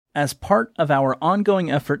As part of our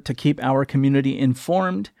ongoing effort to keep our community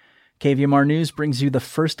informed, KVMR News brings you the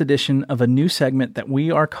first edition of a new segment that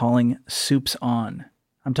we are calling Soups On.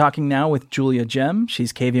 I'm talking now with Julia Gem.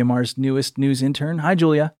 She's KVMR's newest news intern. Hi,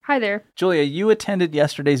 Julia. Hi there. Julia, you attended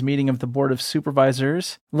yesterday's meeting of the Board of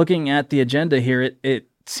Supervisors. Looking at the agenda here, it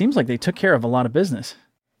seems like they took care of a lot of business.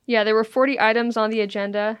 Yeah, there were 40 items on the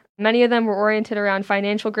agenda. Many of them were oriented around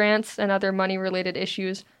financial grants and other money-related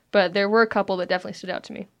issues, but there were a couple that definitely stood out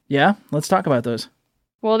to me. Yeah? Let's talk about those.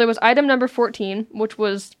 Well, there was item number 14, which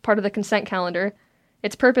was part of the consent calendar.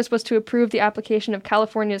 Its purpose was to approve the application of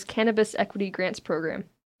California's Cannabis Equity Grants Program.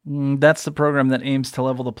 That's the program that aims to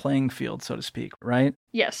level the playing field, so to speak, right?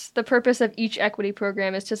 Yes, the purpose of each equity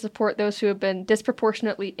program is to support those who have been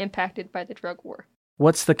disproportionately impacted by the drug war.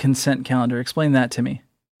 What's the consent calendar? Explain that to me.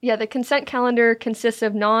 Yeah, the consent calendar consists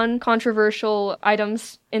of non-controversial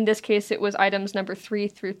items. In this case, it was items number 3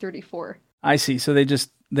 through 34. I see. So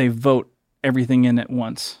they vote everything in at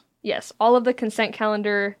once. Yes, all of the consent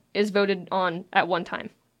calendar is voted on at one time.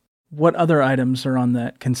 What other items are on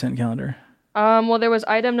that consent calendar? Well, there was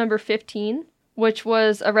item number 15, which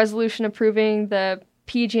was a resolution approving the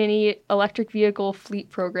PG&E Electric Vehicle Fleet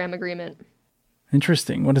Program Agreement.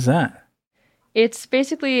 Interesting. What is that? It's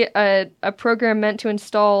basically a program meant to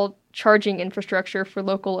install charging infrastructure for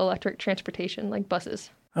local electric transportation, like buses.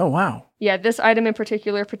 Oh, wow. Yeah, this item in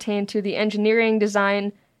particular pertained to the engineering,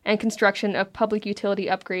 design, and construction of public utility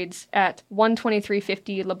upgrades at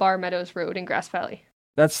 12350 LeBar Meadows Road in Grass Valley.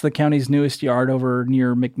 That's the county's newest yard over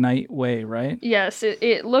near McKnight Way, right? Yes,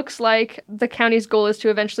 it looks like the county's goal is to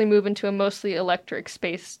eventually move into a mostly electric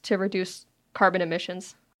space to reduce carbon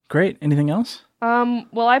emissions. Great. Anything else?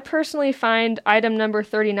 Well, I personally find item number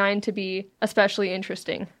 39 to be especially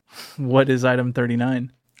interesting. What is item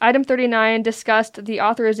 39? Item 39 discussed the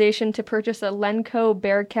authorization to purchase a Lenco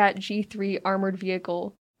Bearcat G3 armored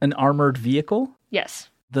vehicle. An armored vehicle? Yes.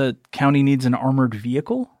 The county needs an armored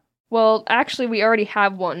vehicle? Well, actually, we already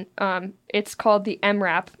have one. It's called the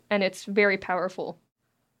MRAP, and it's very powerful.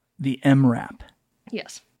 The MRAP?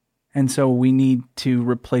 Yes. And so we need to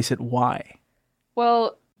replace it. Why?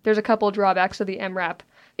 Well, there's a couple drawbacks to the MRAP.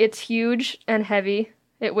 It's huge and heavy.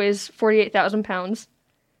 It weighs 48,000 pounds.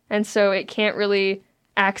 And so it can't really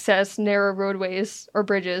access narrow roadways or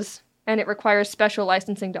bridges. And it requires special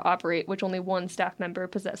licensing to operate, which only one staff member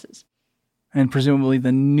possesses. And presumably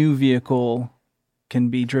the new vehicle can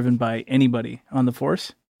be driven by anybody on the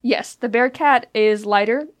force? Yes, the Bearcat is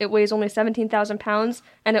lighter. It weighs only 17,000 pounds,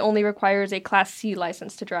 and it only requires a Class C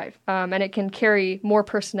license to drive. And it can carry more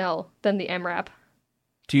personnel than the MRAP.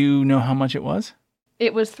 Do you know how much it was?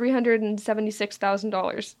 It was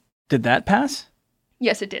 $376,000. Did that pass?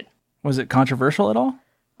 Yes, it did. Was it controversial at all?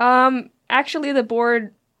 Actually,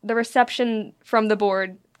 the reception from the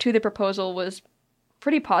board to the proposal was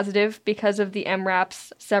pretty positive because of the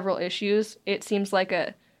MRAP's several issues. It seems like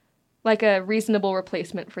a reasonable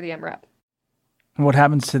replacement for the MRAP. What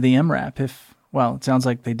happens to the MRAP well, it sounds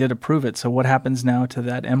like they did approve it, so what happens now to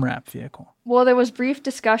that MRAP vehicle? Well, there was brief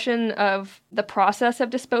discussion of the process of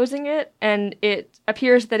disposing it, and it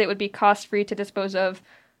appears that it would be cost-free to dispose of.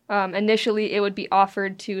 Initially, it would be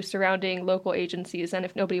offered to surrounding local agencies, and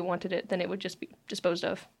if nobody wanted it, then it would just be disposed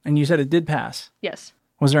of. And you said it did pass? Yes.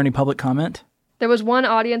 Was there any public comment? There was one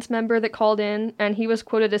audience member that called in, and he was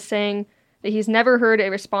quoted as saying that he's never heard a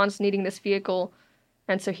response needing this vehicle,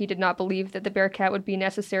 and so he did not believe that the Bearcat would be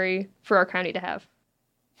necessary for our county to have.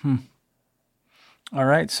 All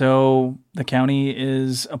right, so the county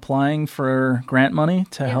is applying for grant money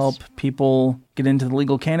to help people get into the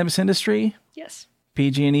legal cannabis industry. Yes.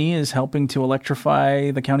 PG&E is helping to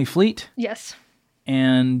electrify the county fleet. Yes.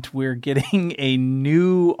 And we're getting a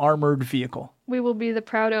new armored vehicle. We will be the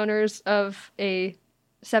proud owners of a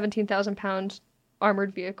 17,000-pound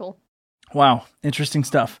armored vehicle. Wow, interesting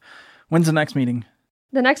stuff. When's the next meeting?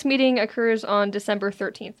 The next meeting occurs on December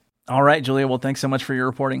 13th. All right, Julia. Well, thanks so much for your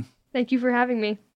reporting. Thank you for having me.